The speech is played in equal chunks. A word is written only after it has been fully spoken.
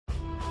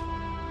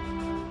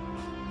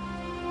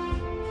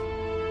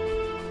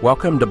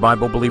Welcome to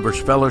Bible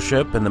Believers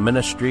Fellowship and the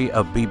ministry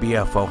of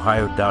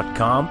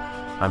bbfohio.com.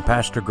 I'm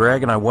Pastor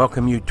Greg, and I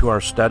welcome you to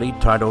our study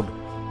titled,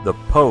 The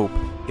Pope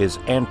is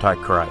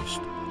Antichrist.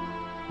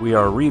 We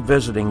are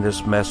revisiting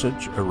this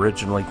message,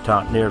 originally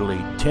taught nearly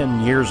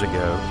 10 years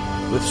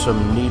ago, with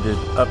some needed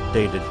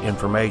updated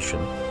information.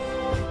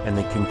 And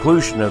the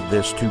conclusion of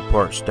this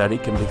two-part study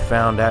can be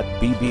found at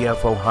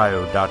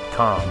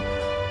bbfohio.com.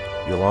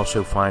 You'll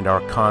also find our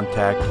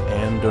contact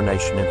and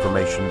donation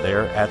information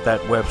there at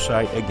that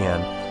website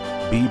again,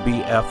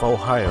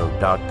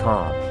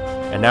 bbfohio.com.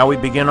 And now we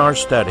begin our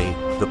study,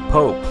 The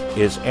Pope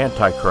is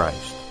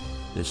Antichrist.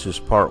 This is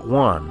part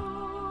 1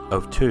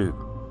 of 2.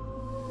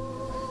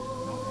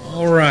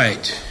 All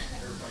right.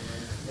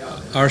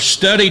 Our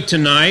study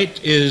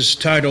tonight is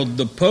titled,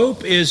 The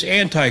Pope is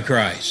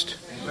Antichrist.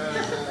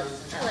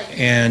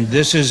 And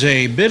this is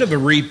a bit of a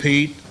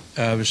repeat.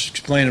 I was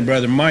explaining to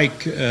Brother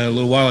Mike a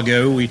little while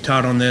ago. We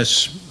taught on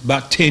this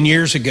about 10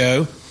 years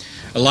ago.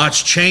 A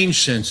lot's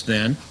changed since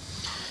then.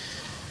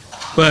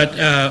 But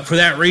for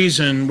that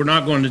reason, we're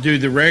not going to do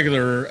the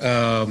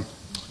regular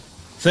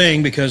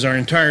thing because our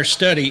entire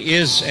study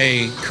is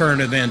a current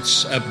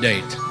events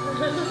update.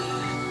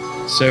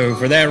 So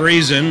for that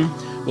reason,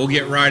 we'll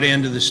get right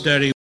into the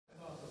study.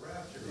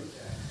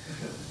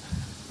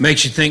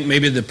 Makes you think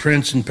maybe the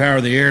prince and power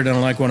of the air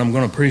don't like what I'm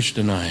going to preach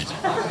tonight.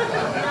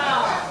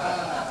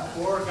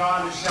 Or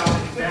God is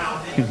shouting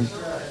down.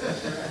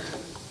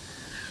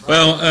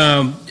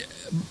 Well,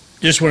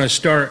 just want to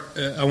start,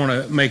 I want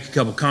to make a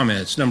couple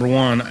comments. Number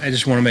one, I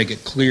just want to make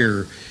it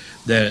clear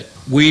that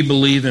we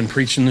believe in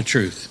preaching the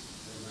truth.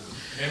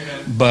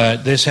 Amen.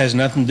 But this has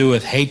nothing to do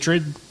with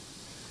hatred.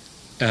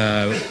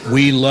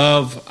 We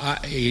love,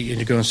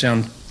 it's going to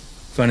sound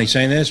funny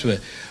saying this, but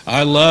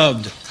I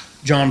loved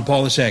John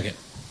Paul II.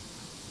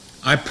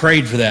 I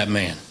prayed for that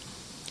man.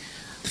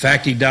 The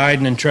fact he died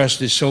and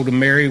entrusted his soul to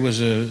Mary was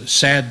a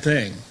sad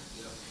thing.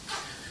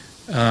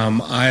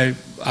 I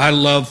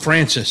love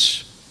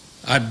Francis.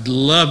 I'd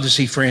love to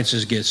see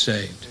Francis get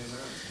saved.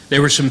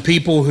 There were some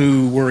people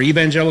who were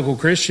evangelical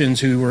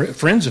Christians who were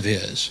friends of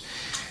his.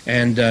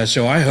 And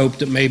so I hope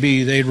that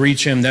maybe they'd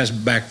reach him. That's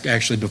back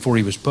actually before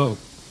he was Pope.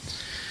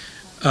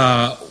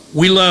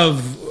 We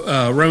love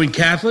Roman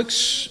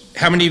Catholics.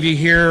 How many of you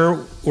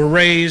here were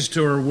raised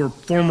or were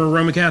former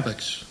Roman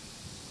Catholics?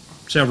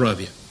 Several of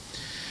you.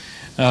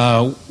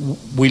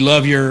 We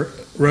love your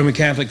Roman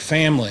Catholic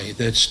family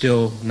that's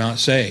still not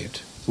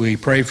saved. We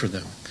pray for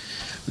them.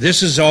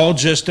 This is all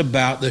just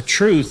about the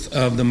truth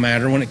of the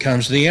matter when it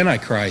comes to the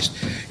Antichrist.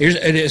 Here's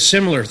a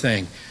similar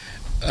thing.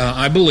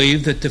 I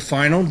believe that the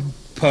final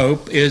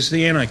Pope is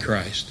the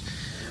Antichrist.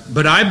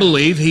 But I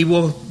believe he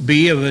will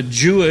be of a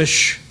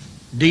Jewish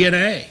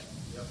DNA.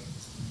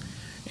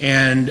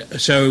 And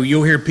so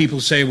you'll hear people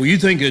say, well, you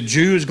think a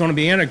Jew is going to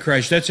be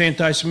Antichrist. That's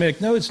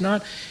anti-Semitic. No, it's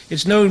not.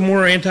 It's no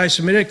more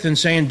anti-Semitic than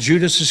saying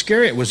Judas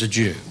Iscariot was a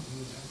Jew.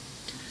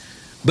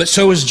 But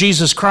so is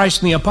Jesus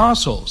Christ and the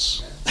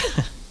apostles.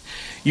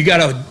 You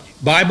got a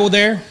Bible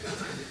there?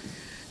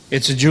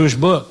 It's a Jewish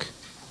book.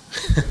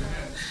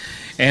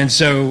 And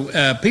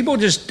so people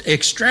just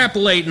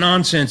extrapolate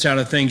nonsense out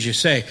of things you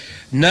say.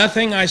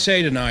 Nothing I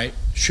say tonight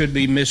should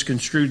be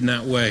misconstrued in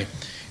that way.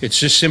 It's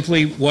just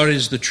simply what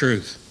is the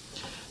truth.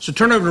 So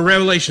turn over to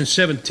Revelation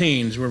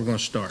 17 is where we're going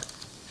to start.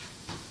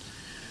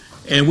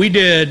 And we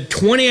did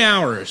 20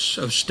 hours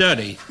of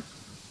study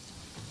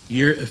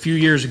a few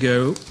years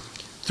ago.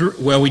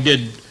 We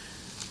did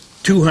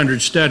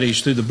 200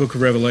 studies through the book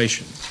of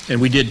Revelation. And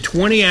we did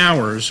 20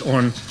 hours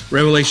on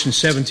Revelation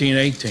 17 and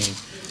 18.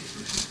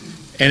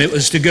 And it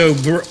was to go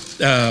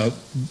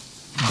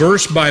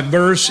verse by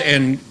verse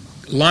and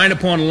line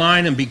upon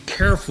line and be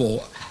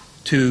careful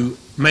to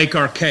make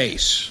our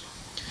case.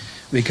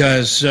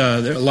 Because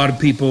a lot of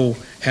people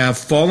have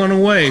fallen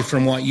away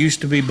from what used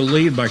to be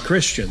believed by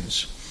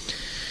Christians.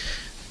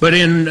 But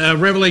in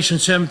Revelation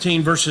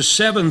 17, verses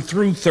 7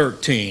 through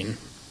 13,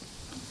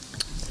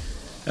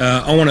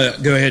 I want to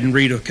go ahead and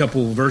read a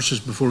couple of verses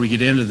before we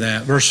get into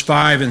that. Verse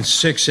 5 and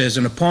 6 says,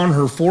 And upon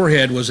her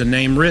forehead was a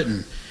name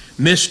written,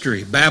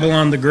 Mystery,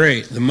 Babylon the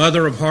Great, the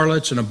mother of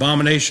harlots and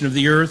abomination of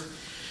the earth.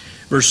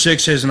 Verse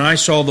 6 says, And I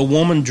saw the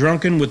woman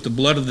drunken with the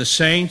blood of the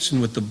saints and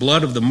with the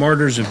blood of the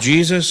martyrs of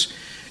Jesus.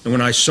 And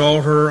when I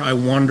saw her, I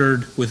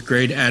wondered with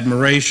great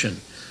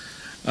admiration.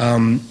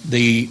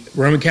 The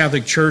Roman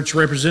Catholic Church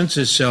represents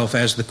itself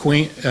as the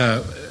queen,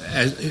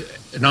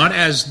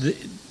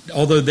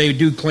 although they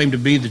do claim to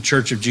be the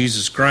Church of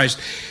Jesus Christ.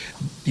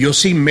 You'll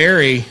see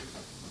Mary,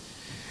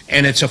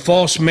 and it's a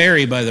false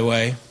Mary, by the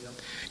way.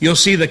 You'll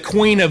see the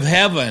Queen of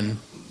Heaven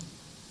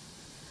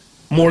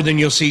more than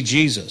you'll see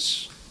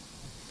Jesus,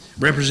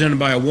 represented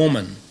by a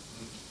woman.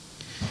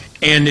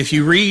 And if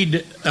you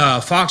read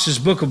Fox's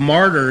Book of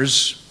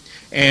Martyrs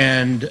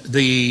and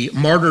the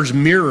Martyr's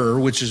Mirror,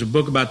 which is a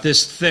book about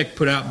this thick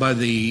put out by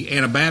the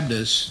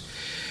Anabaptists,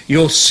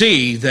 you'll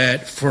see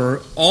that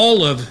for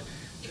all of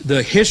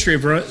the history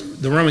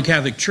of the Roman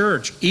Catholic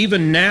Church,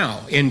 even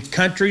now, in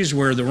countries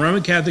where the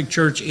Roman Catholic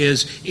Church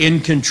is in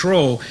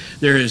control,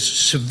 there is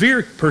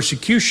severe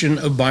persecution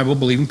of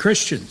Bible-believing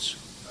Christians.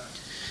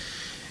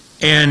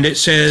 And it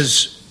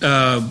says,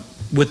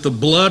 with the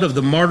blood of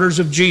the martyrs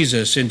of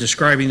Jesus, in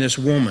describing this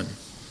woman.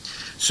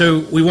 So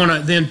we want to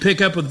then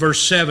pick up with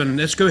verse 7.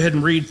 Let's go ahead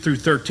and read through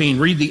 13.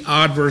 Read the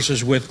odd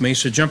verses with me.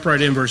 So jump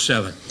right in, verse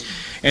 7.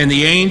 And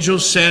the angel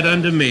said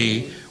unto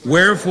me,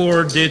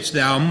 Wherefore didst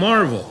thou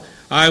marvel?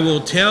 I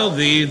will tell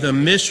thee the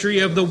mystery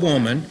of the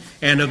woman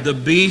and of the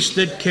beast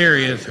that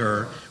carrieth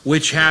her,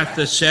 which hath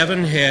the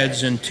 7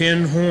 heads and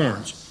 10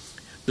 horns.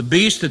 The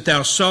beast that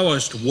thou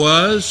sawest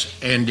was,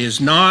 and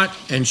is not,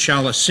 and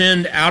shall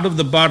ascend out of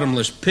the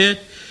bottomless pit,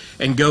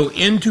 and go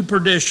into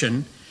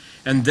perdition,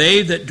 and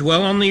they that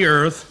dwell on the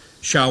earth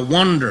shall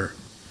wonder,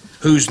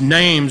 whose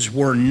names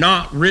were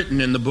not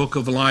written in the book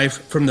of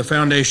life from the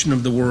foundation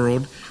of the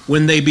world,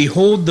 when they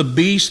behold the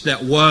beast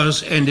that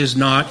was, and is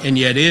not, and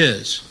yet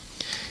is.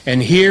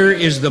 And here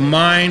is the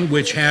mind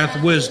which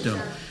hath wisdom.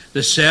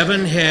 The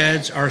 7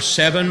 heads are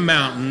 7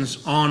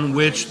 mountains on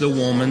which the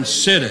woman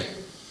sitteth.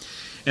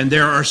 And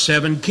there are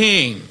 7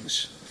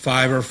 kings.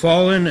 5 are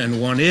fallen, and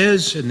 1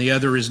 is, and the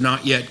other is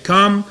not yet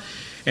come.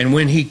 And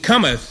when he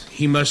cometh,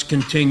 he must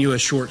continue a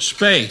short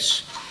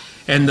space.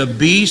 And the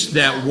beast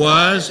that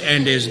was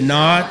and is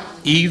not,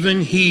 even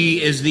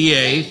he is the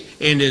 8th,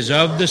 and is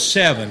of the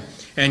 7,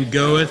 and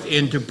goeth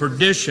into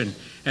perdition.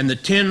 And the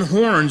 10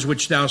 horns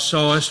which thou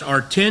sawest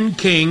are 10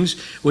 kings,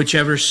 which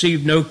have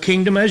received no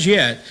kingdom as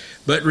yet,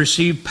 but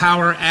receive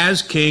power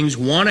as kings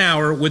 1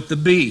 hour with the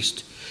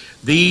beast.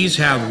 These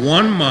have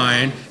one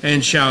mind,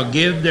 and shall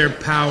give their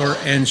power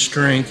and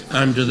strength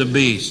unto the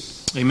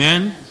beast.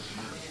 Amen?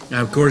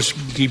 Now, of course,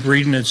 keep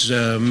reading. It's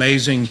an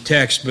amazing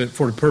text, but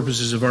for the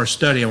purposes of our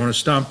study, I want to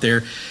stop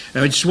there.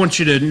 I just want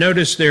you to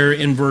notice there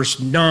in verse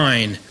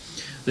 9,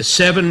 the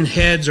 7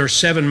 heads are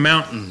 7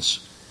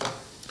 mountains.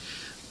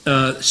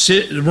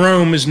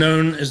 Rome is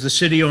known as the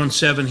city on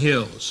 7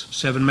 hills,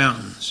 7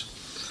 mountains.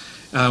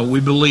 I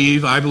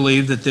believe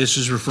that this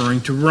is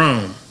referring to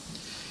Rome,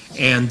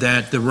 and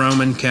that the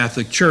Roman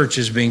Catholic Church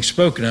is being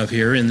spoken of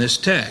here in this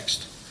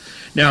text.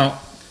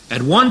 Now,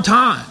 at one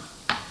time,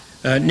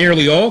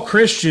 nearly all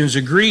Christians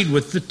agreed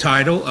with the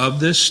title of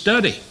this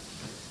study.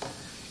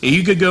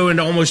 You could go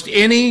into almost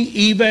any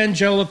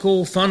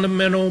evangelical,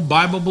 fundamental,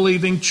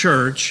 Bible-believing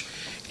church,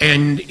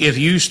 and if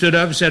you stood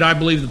up and said, I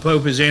believe the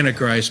Pope is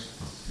Antichrist,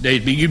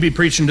 you'd be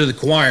preaching to the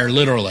choir,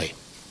 literally.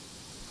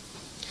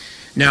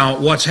 Now,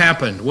 what's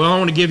happened? Well, I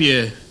want to give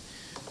you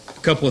a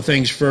couple of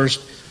things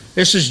first.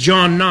 This is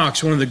John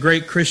Knox, one of the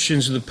great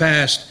Christians of the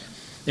past,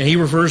 and he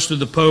refers to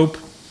the Pope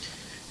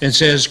and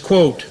says,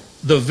 quote,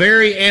 the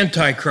very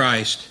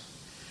Antichrist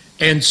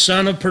and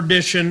son of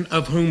perdition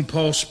of whom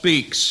Paul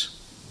speaks,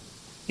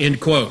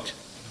 end quote.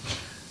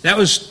 That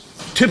was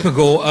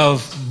typical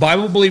of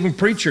Bible-believing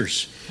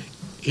preachers.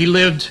 He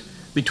lived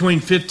between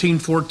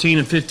 1514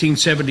 and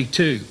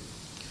 1572.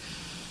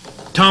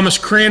 Thomas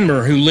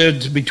Cranmer, who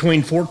lived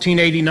between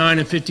 1489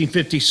 and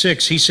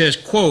 1556, he says,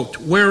 quote,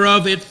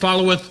 whereof it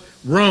followeth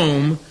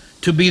Rome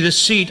to be the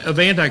seat of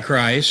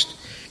Antichrist,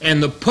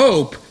 and the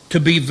Pope to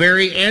be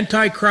very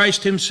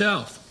Antichrist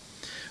himself.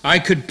 I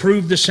could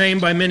prove the same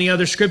by many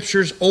other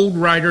scriptures, old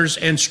writers,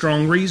 and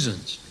strong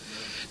reasons.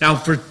 Now,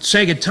 for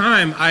sake of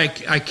time, I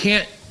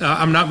can't,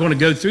 I'm not going to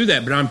go through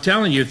that, but I'm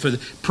telling you, for the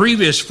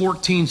previous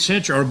 14th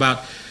century, or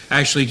about,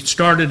 actually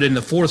started in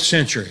the 4th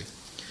century.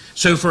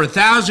 So for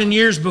 1,000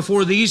 years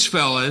before these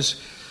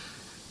fellas,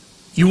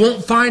 you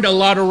won't find a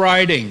lot of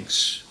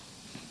writings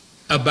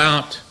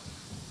about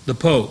the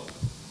Pope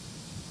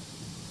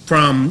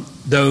from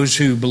those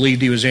who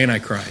believed he was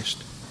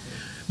Antichrist.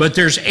 But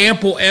there's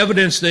ample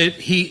evidence that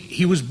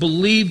he was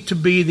believed to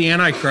be the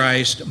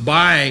Antichrist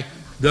by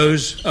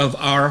those of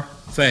our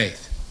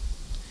faith.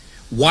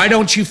 Why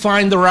don't you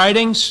find the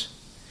writings?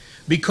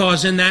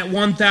 Because in that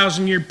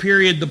 1,000-year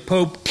period, the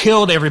Pope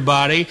killed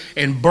everybody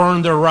and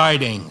burned their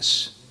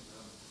writings.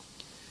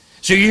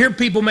 So you hear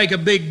people make a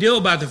big deal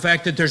about the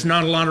fact that there's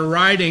not a lot of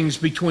writings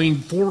between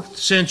 4th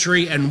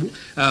century and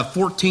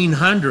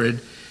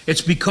 1400.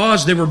 It's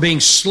because they were being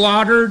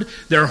slaughtered,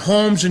 their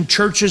homes and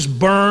churches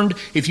burned.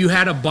 If you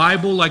had a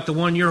Bible like the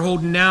one you're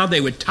holding now,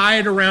 they would tie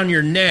it around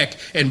your neck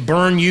and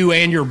burn you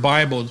and your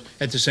Bible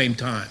at the same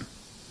time.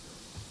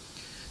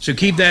 So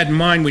keep that in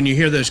mind when you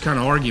hear those kind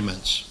of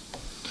arguments.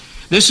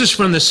 This is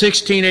from the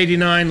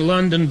 1689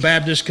 London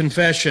Baptist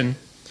Confession,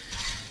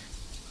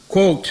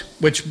 quote,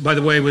 which, by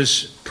the way,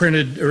 was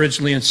printed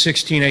originally in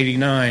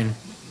 1689.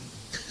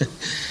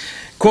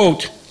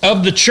 Quote,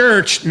 of the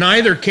church,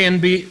 neither can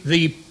be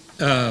the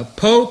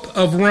Pope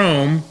of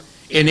Rome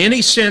in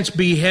any sense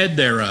be head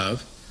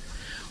thereof,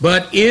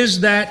 but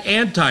is that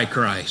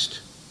Antichrist,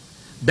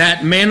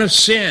 that man of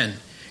sin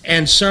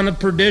and son of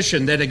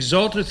perdition, that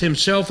exalteth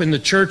himself in the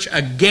church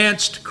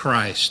against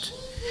Christ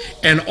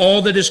and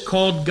all that is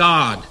called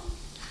God,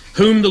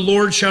 whom the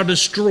Lord shall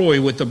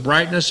destroy with the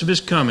brightness of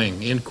his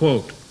coming, end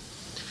quote.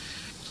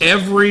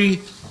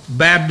 Every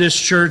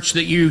Baptist church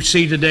that you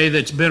see today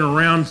that's been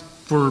around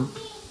for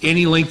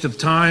any length of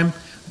time,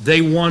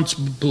 they once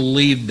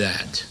believed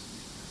that.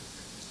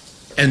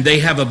 And they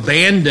have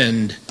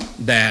abandoned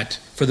that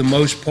for the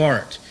most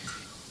part.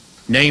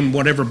 Name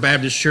whatever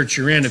Baptist church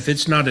you're in. If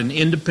it's not an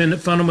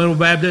independent fundamental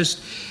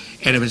Baptist,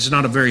 and if it's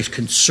not a very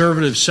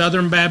conservative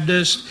Southern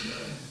Baptist,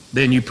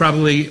 then you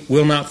probably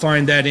will not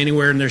find that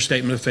anywhere in their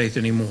statement of faith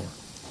anymore.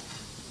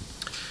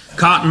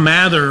 Cotton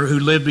Mather, who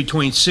lived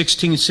between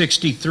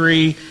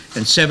 1663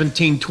 and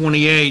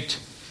 1728,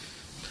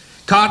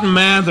 Cotton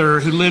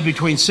Mather, who lived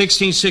between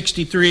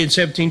 1663 and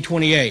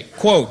 1728,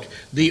 quote,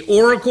 "The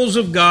oracles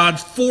of God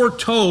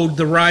foretold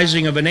the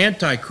rising of an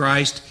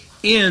Antichrist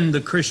in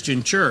the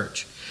Christian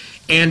church.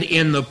 And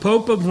in the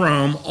Pope of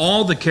Rome,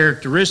 all the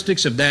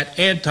characteristics of that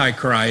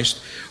Antichrist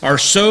are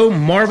so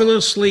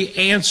marvelously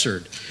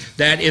answered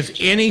that if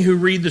any who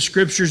read the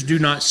Scriptures do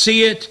not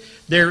see it,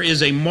 there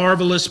is a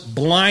marvelous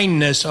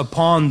blindness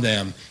upon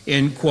them,"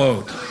 end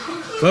quote.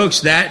 Folks,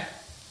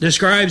 that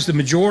describes the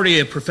majority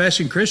of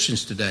professing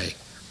Christians today.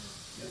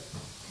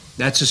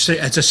 That's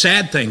a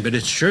sad thing, but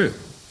it's true.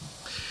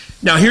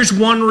 Now, here's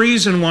one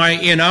reason why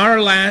in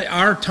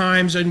our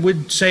times, and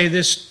we'd say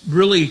this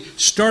really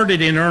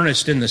started in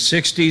earnest in the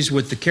 60s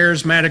with the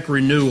charismatic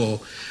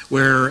renewal,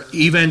 where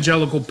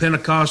evangelical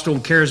Pentecostal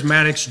and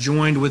charismatics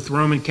joined with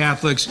Roman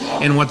Catholics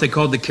in what they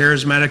called the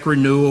charismatic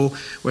renewal,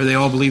 where they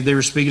all believed they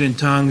were speaking in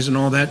tongues and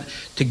all that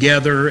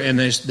together. And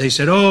they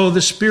said, oh,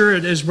 the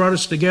Spirit has brought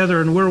us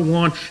together and we're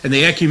one. And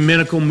the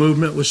ecumenical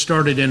movement was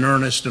started in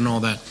earnest and all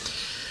that.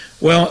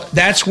 Well,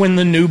 that's when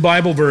the New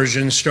Bible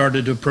Version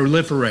started to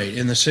proliferate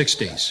in the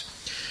 60s.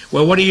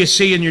 Well, what do you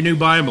see in your new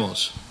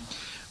Bibles?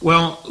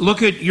 Well,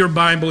 look at your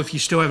Bible, if you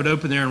still have it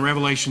open there, in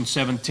Revelation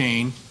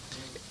 17.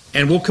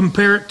 And we'll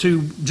compare it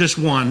to just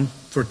one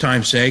for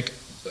time's sake.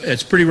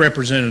 It's pretty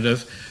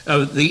representative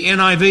of the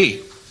NIV.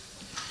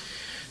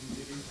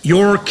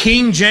 Your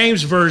King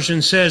James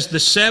Version says, "The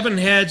 7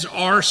 heads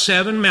are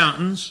 7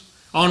 mountains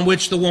on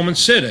which the woman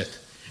sitteth,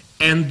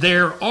 and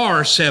there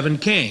are 7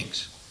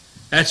 kings."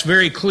 That's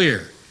very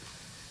clear.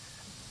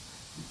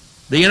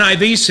 The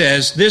NIV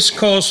says, "This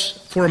calls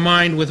for a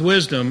mind with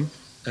wisdom."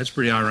 That's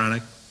pretty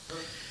ironic.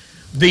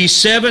 "The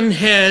 7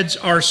 heads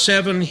are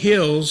 7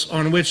 hills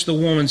on which the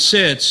woman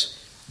sits.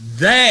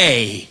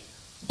 They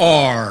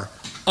are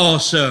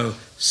also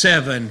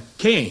 7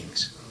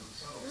 kings."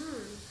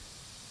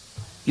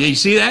 Yeah, you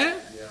see that?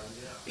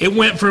 It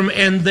went from,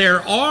 "and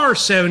there are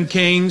 7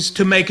 kings,"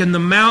 to making the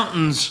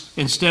mountains,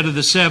 instead of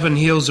the 7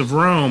 hills of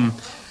Rome,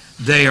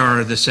 they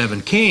are the 7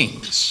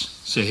 kings.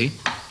 See?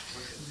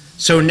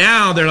 So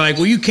now they're like,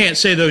 well, you can't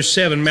say those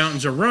 7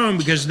 mountains are Rome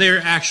because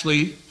they're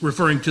actually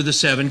referring to the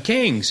 7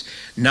 kings.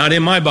 Not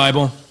in my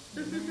Bible.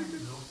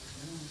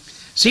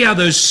 See how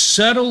those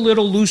subtle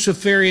little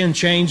Luciferian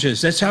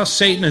changes, that's how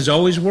Satan has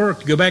always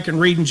worked. Go back and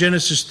read in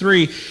Genesis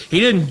 3. He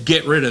didn't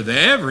get rid of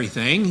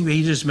everything.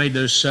 He just made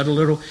those subtle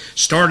little,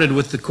 started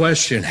with the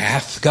question,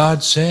 hath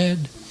God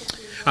said?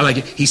 I like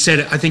it. He said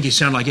it, I think he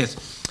sounded like this.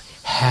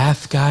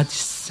 Hath God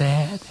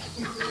said?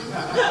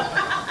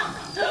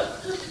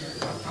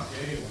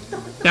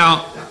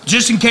 Now,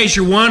 just in case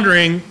you're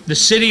wondering, the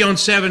city on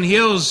 7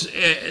 hills,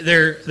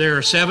 there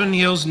are 7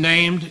 hills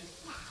named.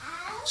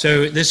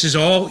 So this is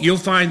all, you'll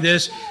find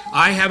this.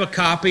 I have a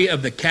copy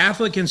of the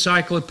Catholic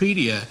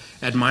Encyclopedia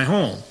at my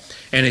home.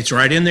 And it's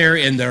right in there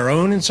in their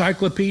own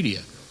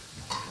encyclopedia.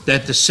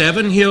 That the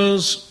 7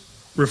 hills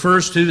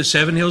refers to the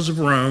 7 hills of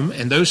Rome.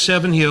 And those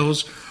 7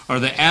 hills are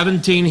the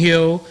Aventine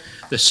Hill,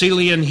 the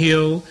Celian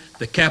Hill,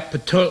 the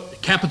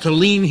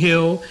Capitoline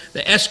Hill,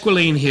 the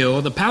Esquiline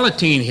Hill, the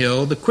Palatine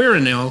Hill, the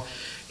Quirinal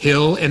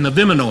Hill, and the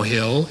Viminal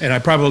Hill. And I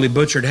probably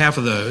butchered half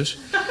of those.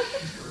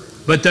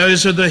 But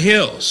those are the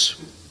hills.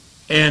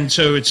 And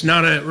so it's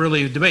not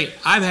really a debate.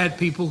 I've had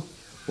people,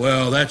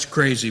 well, that's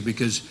crazy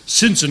because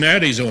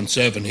Cincinnati's on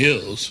 7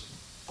 hills.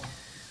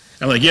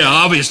 I'm like, yeah,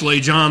 obviously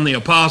John the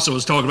Apostle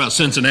was talking about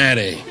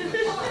Cincinnati.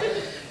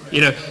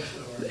 You know,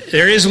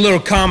 there is a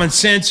little common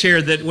sense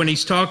here that when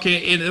he's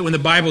talking, when the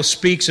Bible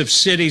speaks of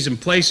cities and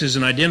places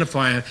and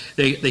identify them,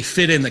 they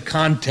fit in the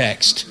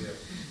context.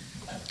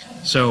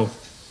 So,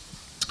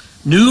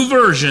 new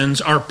versions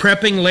are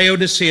prepping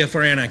Laodicea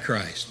for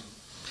Antichrist.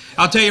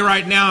 I'll tell you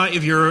right now,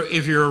 if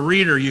you're a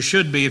reader, you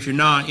should be. If you're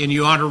not, and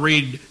you ought to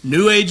read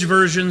New Age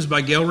versions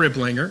by Gail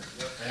Riplinger.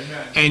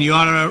 Amen. And you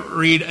ought to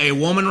read A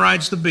Woman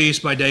Rides the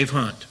Beast by Dave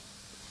Hunt.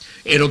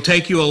 It'll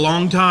take you a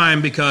long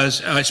time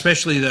because,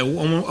 especially A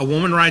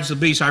Woman Rides the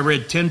Beast, I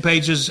read 10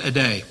 pages a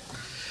day.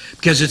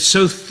 Because it's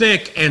so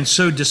thick and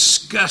so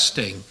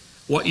disgusting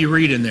what you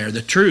read in there.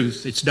 The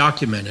truth, it's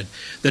documented.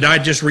 That I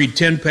just read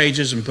 10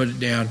 pages and put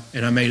it down,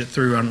 and I made it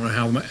through. I don't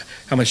know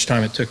how much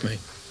time it took me.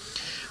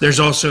 There's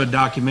also a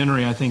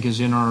documentary, I think, is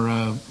in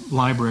our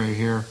library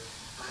here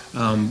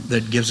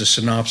that gives a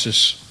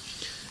synopsis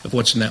of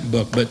what's in that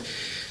book. But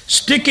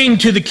sticking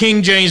to the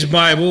King James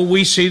Bible,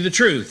 we see the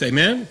truth.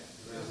 Amen?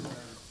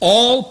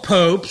 All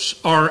popes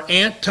are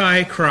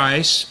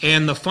antichrists,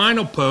 and the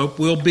final pope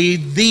will be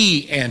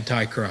the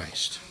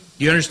Antichrist.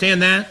 Do you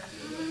understand that?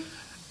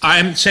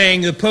 I'm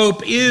saying the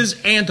pope is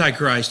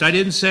Antichrist. I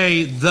didn't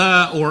say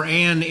the or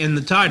an in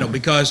the title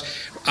because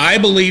I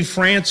believe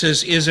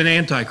Francis is an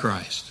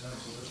Antichrist.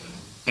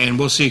 And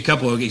we'll see a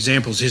couple of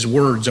examples. His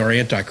words are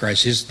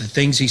Antichrist. The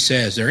things he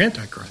says, they're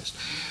Antichrist.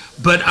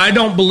 But I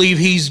don't believe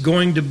he's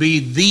going to be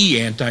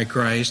the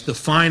Antichrist, the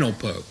final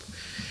pope.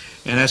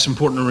 And that's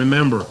important to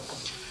remember.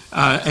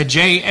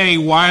 J.A.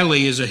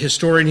 Wiley is a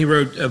historian. He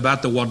wrote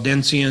about the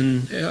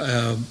Waldensian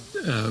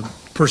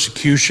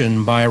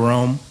persecution by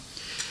Rome.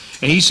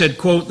 And he said,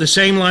 quote, "The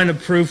same line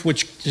of proof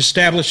which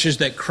establishes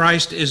that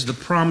Christ is the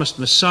promised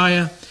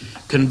Messiah,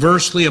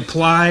 conversely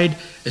applied,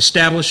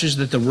 establishes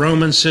that the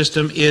Roman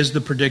system is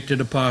the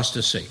predicted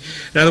apostasy."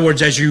 In other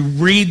words, as you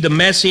read the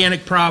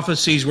Messianic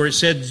prophecies where it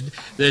said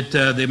that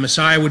the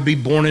Messiah would be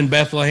born in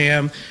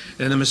Bethlehem,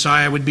 and the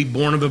Messiah would be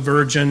born of a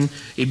virgin,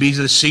 he'd be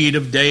the seed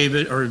of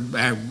David, or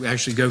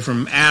actually go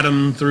from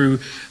Adam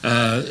through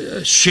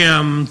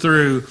Shem,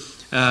 through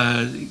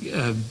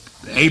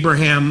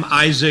Abraham,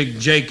 Isaac,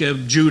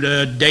 Jacob,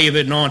 Judah,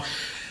 David, and on.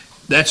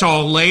 That's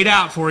all laid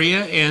out for you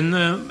in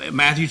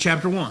Matthew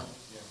chapter 1.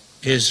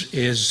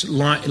 His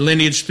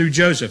lineage through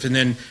Joseph. And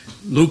then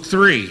Luke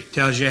 3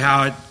 tells you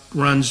how it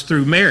runs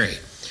through Mary.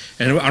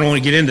 And I don't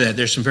want to get into that.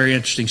 There's some very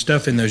interesting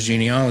stuff in those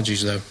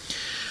genealogies, though.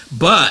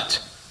 But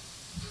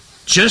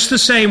just the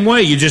same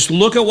way, you just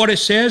look at what it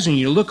says and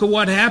you look at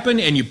what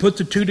happened and you put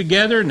the two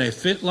together and they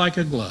fit like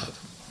a glove.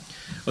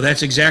 Well,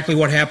 that's exactly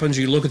what happens.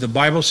 You look at the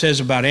Bible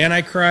says about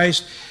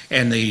Antichrist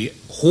and the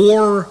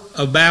whore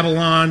of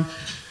Babylon,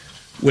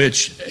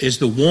 which is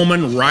the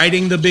woman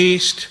riding the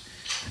beast.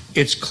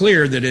 It's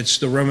clear that it's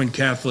the Roman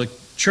Catholic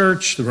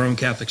Church, the Roman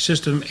Catholic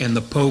system, and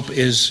the Pope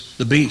is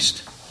the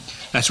beast.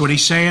 That's what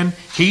he's saying.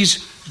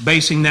 He's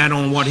basing that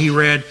on what he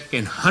read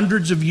in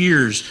hundreds of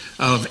years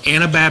of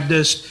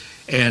Anabaptist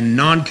and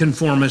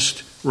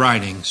nonconformist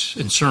writings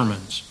and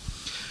sermons.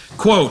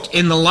 Quote,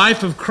 "In the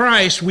life of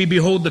Christ, we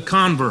behold the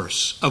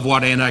converse of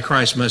what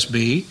Antichrist must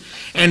be,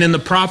 and in the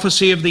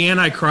prophecy of the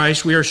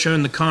Antichrist, we are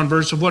shown the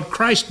converse of what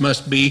Christ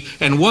must be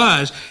and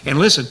was." And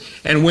listen,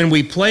 and when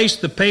we place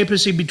the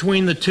papacy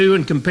between the two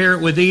and compare it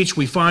with each,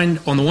 we find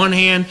on the one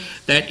hand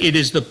that it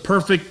is the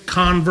perfect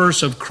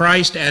converse of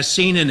Christ as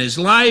seen in his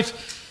life,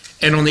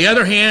 and on the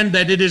other hand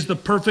that it is the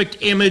perfect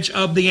image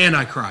of the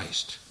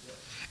Antichrist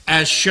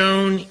as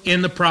shown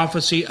in the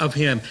prophecy of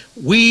him.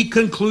 We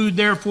conclude,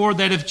 therefore,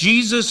 that if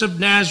Jesus of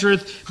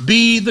Nazareth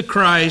be the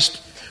Christ,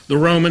 the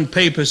Roman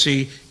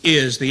papacy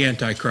is the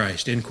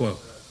Antichrist, end quote.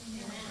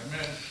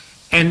 Amen.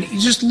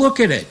 And just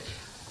look at it.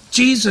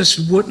 Jesus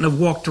wouldn't have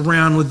walked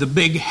around with the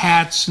big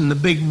hats and the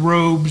big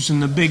robes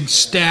and the big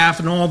staff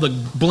and all the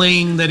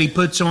bling that he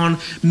puts on,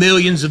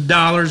 millions of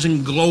dollars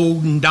in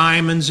gold and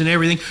diamonds and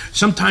everything.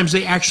 Sometimes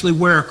they actually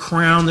wear a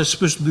crown that's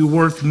supposed to be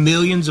worth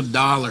millions of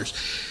dollars.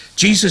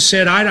 Jesus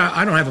said, I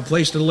don't have a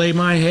place to lay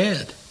my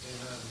head.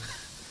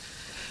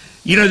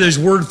 You know, those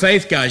word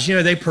faith guys, you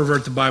know, they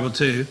pervert the Bible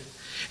too.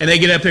 And they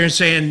get up there and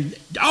saying,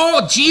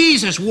 "Oh,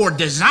 Jesus wore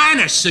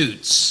designer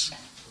suits."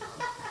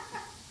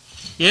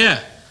 Yeah,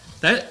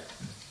 that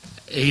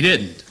he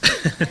didn't.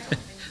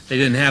 They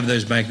didn't have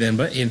those back then,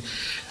 but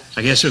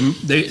I guess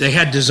they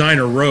had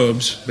designer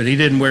robes, but he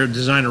didn't wear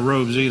designer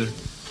robes either.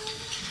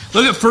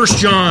 Look at 1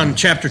 John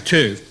chapter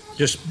 2,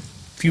 just a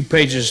few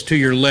pages to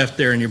your left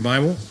there in your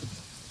Bible.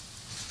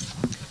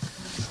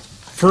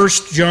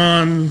 1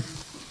 John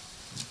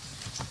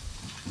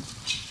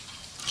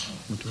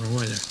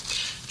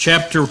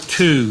chapter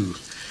 2,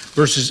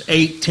 verses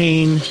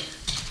 18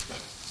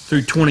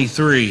 through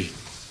 23.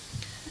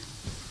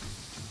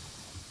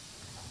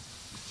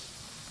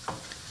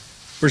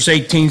 Verse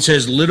 18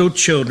 says, "Little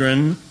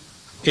children,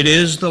 it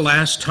is the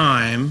last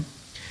time,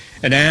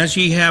 and as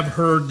ye have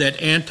heard that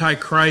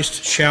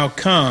Antichrist shall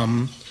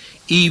come,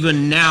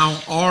 even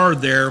now are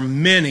there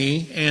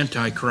many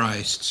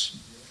Antichrists."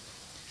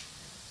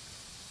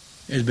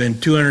 There's been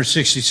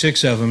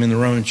 266 of them in the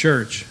Roman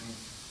Church.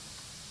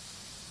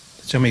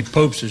 That's how many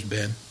popes there's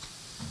been.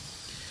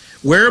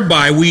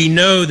 "Whereby we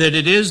know that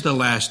it is the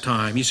last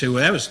time." You say,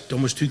 well, that was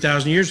almost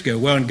 2,000 years ago.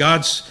 Well, in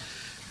God's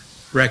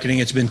reckoning,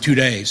 it's been 2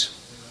 days.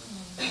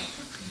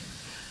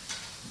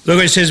 Look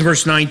what it says in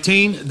verse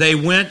 19. "They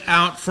went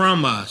out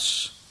from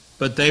us,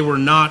 but they were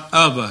not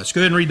of us."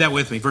 Go ahead and read that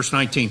with me. Verse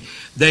 19.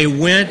 "They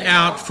went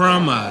out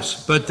from us,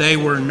 but they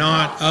were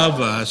not of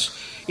us.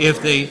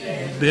 If they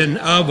had been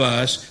of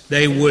us,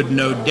 they would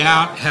no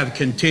doubt have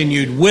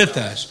continued with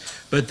us.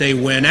 But they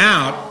went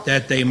out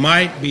that they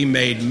might be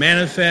made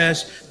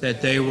manifest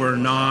that they were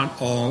not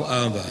all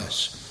of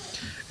us."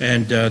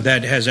 And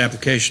that has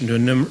application to a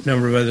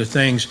number of other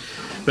things.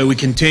 But we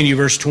continue,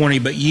 verse 20.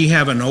 "But ye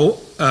have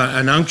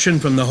an unction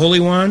from the Holy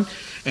One,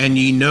 and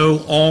ye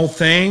know all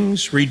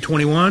things." Read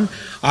 21.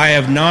 "I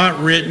have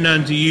not written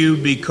unto you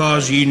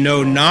because ye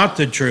know not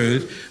the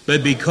truth,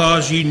 but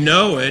because ye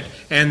know it,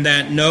 and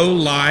that no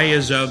lie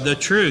is of the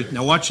truth."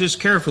 Now watch this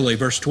carefully.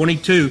 Verse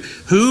 22.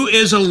 "Who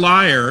is a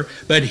liar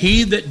but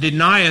he that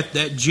denieth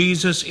that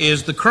Jesus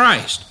is the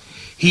Christ?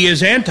 He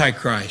is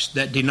Antichrist,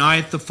 that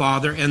denieth the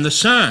Father and the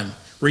Son."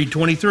 Read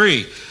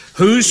 23.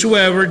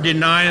 "Whosoever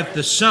denieth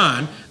the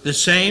Son, the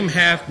same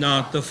hath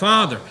not the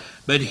Father.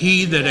 But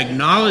he that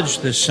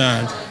acknowledgeth the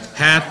Son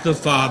hath the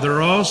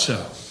Father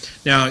also."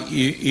 Now,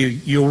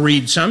 you'll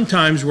read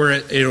sometimes where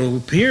it'll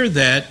appear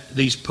that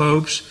these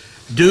popes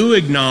do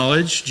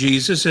acknowledge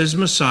Jesus as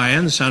Messiah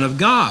and the Son of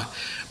God.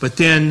 But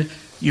then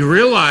you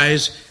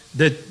realize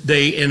that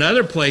they, in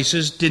other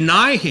places,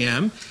 deny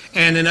him,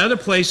 and in other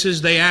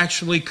places, they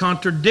actually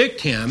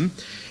contradict him.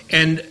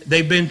 And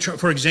they've been,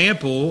 for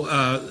example,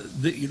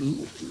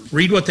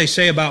 read what they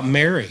say about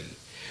Mary.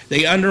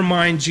 They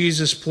undermine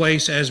Jesus'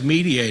 place as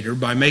mediator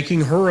by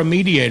making her a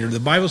mediator. The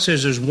Bible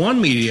says there's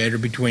one mediator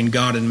between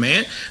God and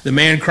man, the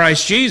man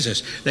Christ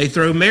Jesus. They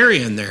throw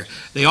Mary in there.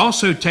 They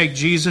also take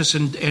Jesus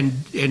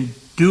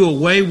and do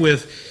away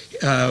with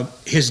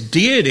his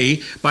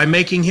deity by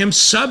making him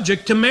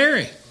subject to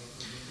Mary.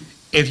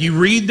 If you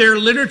read their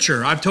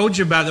literature, I've told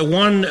you about the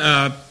one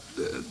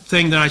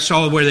thing that I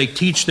saw where they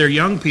teach their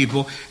young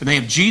people, and they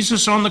have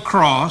Jesus on the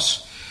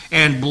cross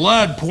and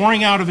blood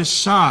pouring out of his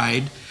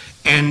side,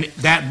 and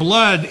that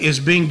blood is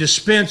being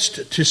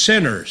dispensed to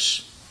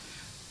sinners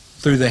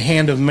through the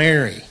hand of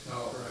Mary.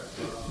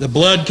 The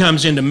blood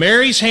comes into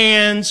Mary's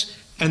hands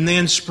and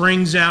then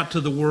springs out to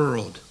the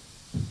world.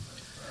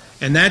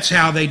 And that's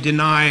how they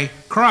deny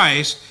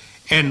Christ,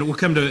 and we'll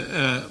come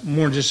to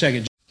more in just a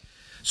second.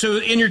 So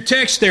in your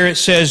text there it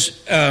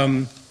says,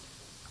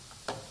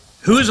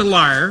 who is a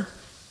liar?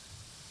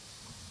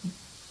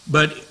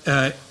 But, wait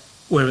a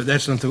minute,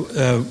 that's not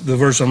the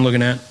verse I'm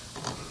looking at.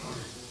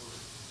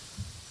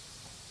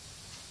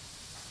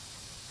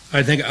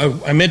 I think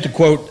I meant to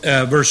quote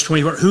verse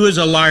 24. Who is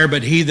a liar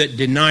but he that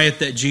denieth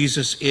that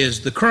Jesus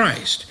is the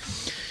Christ?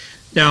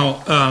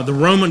 Now, the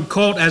Roman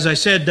cult, as I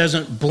said,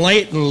 doesn't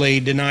blatantly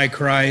deny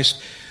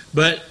Christ,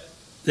 but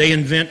they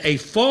invent a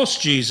false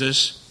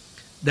Jesus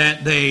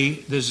that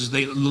this is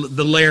the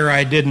layer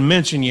I didn't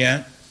mention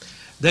yet.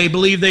 They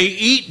believe they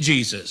eat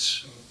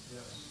Jesus.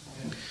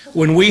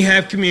 When we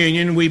have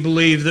communion, we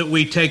believe that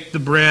we take the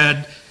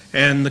bread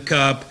and the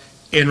cup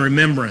in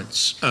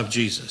remembrance of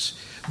Jesus.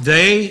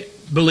 They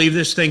believe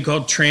this thing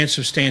called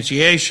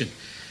transubstantiation.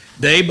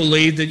 They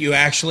believe that you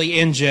actually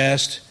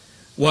ingest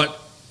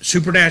what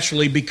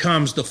supernaturally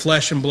becomes the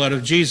flesh and blood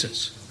of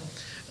Jesus.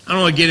 I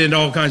don't want to get into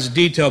all kinds of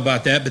detail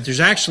about that, but there's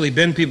actually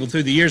been people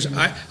through the years.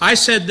 I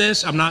said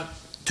this, I'm not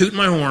tooting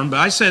my horn, but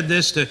I said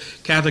this to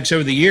Catholics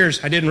over the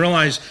years. I didn't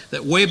realize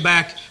that way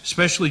back,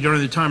 especially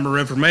during the time of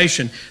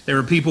Reformation, there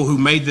were people who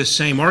made this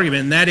same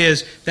argument,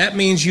 and that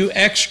means you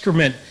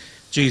excrement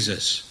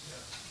Jesus.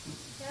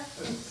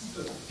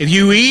 If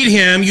you eat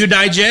him, you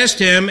digest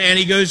him, and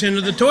he goes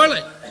into the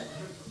toilet.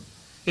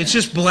 It's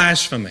just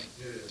blasphemy.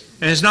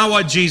 And it's not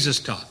what Jesus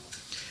taught.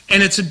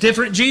 And it's a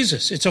different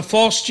Jesus. It's a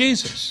false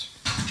Jesus.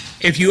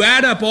 If you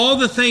add up all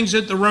the things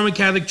that the Roman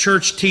Catholic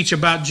Church teach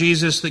about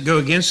Jesus that go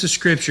against the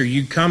Scripture,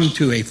 you come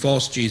to a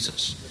false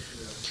Jesus.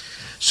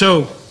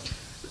 So,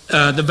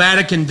 the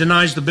Vatican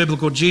denies the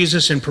biblical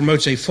Jesus and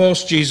promotes a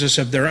false Jesus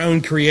of their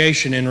own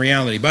creation in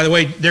reality. By the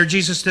way, their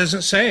Jesus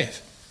doesn't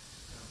save.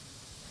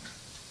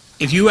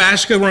 If you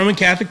ask a Roman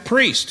Catholic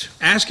priest,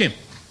 ask him,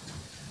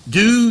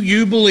 do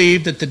you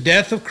believe that the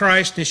death of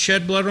Christ, his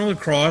shed blood on the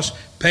cross,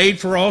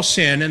 paid for all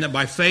sin, and that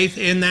by faith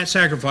in that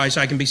sacrifice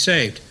I can be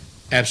saved?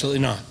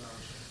 Absolutely not.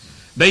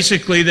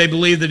 Basically, they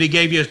believe that he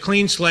gave you a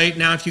clean slate.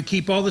 Now, if you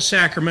keep all the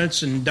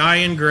sacraments and die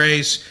in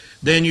grace,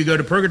 then you go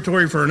to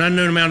purgatory for an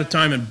unknown amount of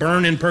time and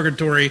burn in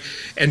purgatory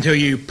until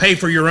you pay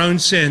for your own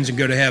sins and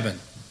go to heaven.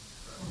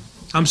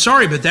 I'm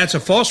sorry, but that's a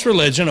false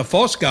religion, a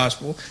false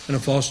gospel, and a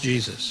false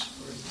Jesus.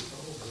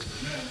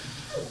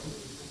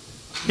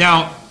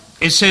 Now,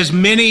 it says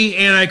many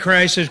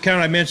antichrists, as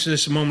I mentioned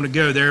this a moment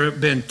ago, there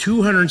have been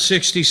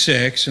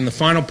 266, and the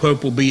final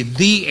pope will be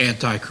the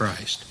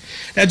Antichrist.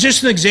 Now,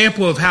 just an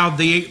example of how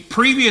the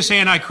previous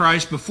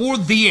Antichrist, before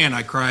the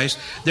Antichrist,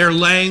 they're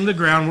laying the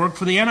groundwork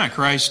for the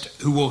Antichrist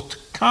who will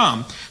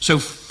come. So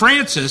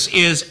Francis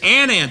is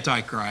an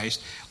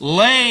Antichrist,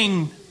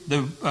 laying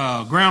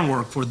the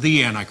groundwork for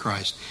the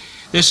Antichrist.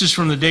 This is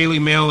from the Daily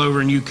Mail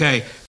over in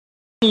UK.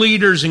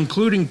 Leaders,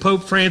 including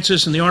Pope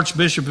Francis and the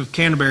Archbishop of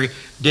Canterbury,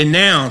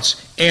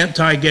 denounce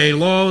anti-gay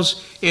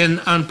laws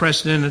in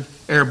unprecedented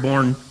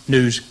airborne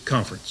news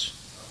conference.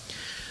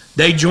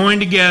 They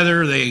joined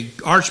together, the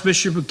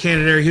Archbishop of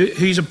Canterbury,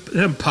 he's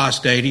an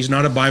apostate, he's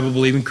not a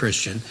Bible-believing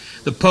Christian,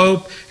 the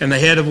Pope and the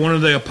head of one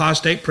of the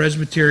apostate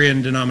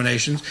Presbyterian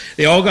denominations,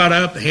 they all got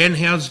up,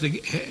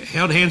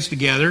 held hands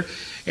together,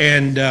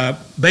 and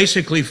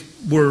basically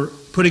were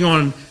putting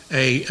on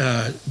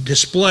a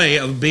display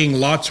of being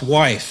Lot's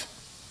wife.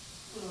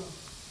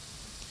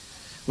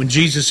 When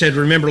Jesus said,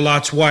 remember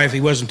Lot's wife, he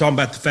wasn't talking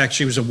about the fact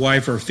she was a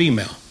wife or a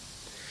female.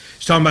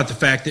 He's talking about the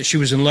fact that she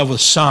was in love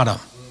with Sodom.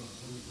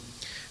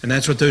 And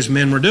that's what those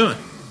men were doing.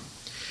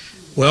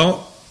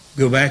 Well,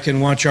 go back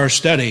and watch our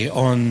study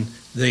on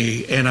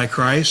the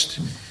Antichrist,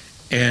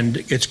 and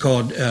it's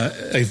called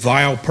a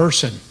vile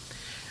person.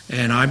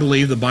 And I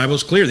believe the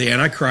Bible's clear. The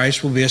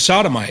Antichrist will be a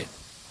sodomite.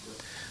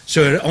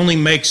 So it only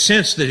makes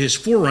sense that his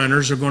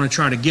forerunners are going to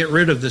try to get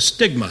rid of the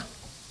stigma.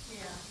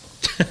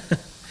 Yeah.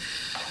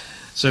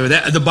 So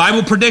the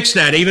Bible predicts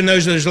that. Even though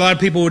there's a lot of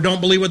people who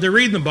don't believe what they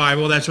read in the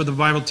Bible, that's what the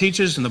Bible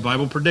teaches, and the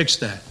Bible predicts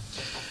that.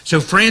 So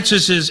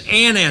Francis is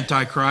an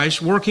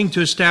Antichrist working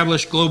to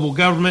establish global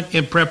government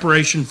in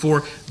preparation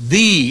for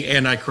the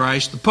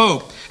Antichrist, the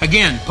Pope.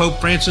 Again, Pope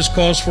Francis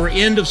calls for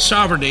end of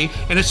sovereignty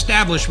and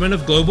establishment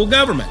of global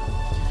government.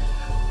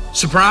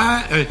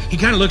 Surprise! He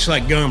kind of looks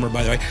like Gomer,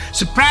 by the way.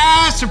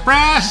 Surprise,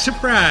 surprise,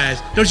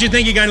 surprise. Don't you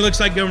think he kind of looks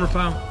like Gomer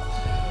Pyle?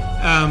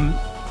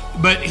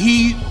 But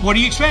what do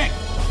you expect?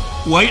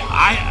 Wait,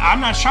 I'm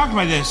not shocked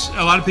by this.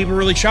 A lot of people are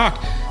really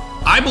shocked.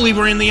 I believe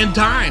we're in the end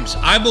times.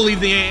 I believe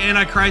the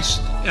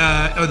Antichrist,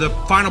 or the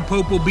final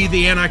Pope will be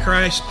the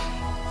Antichrist.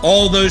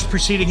 All those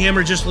preceding him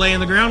are just laying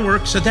the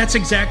groundwork. So that's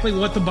exactly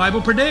what the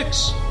Bible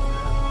predicts.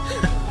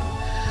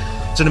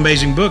 It's an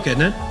amazing book,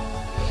 isn't it?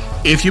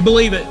 If you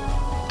believe it,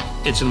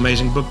 it's an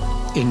amazing book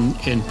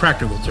in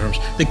practical terms.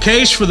 The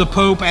case for the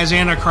Pope as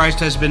Antichrist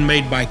has been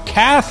made by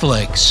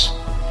Catholics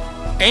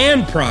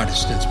and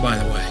Protestants, by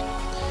the way.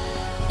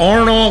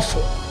 Arnulf,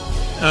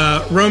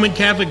 Roman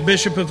Catholic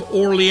Bishop of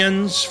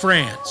Orleans,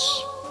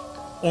 France.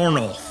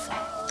 Arnulf,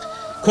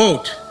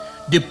 quote,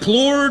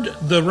 deplored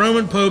the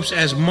Roman popes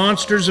as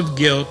monsters of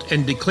guilt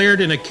and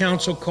declared in a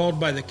council called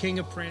by the King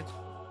of France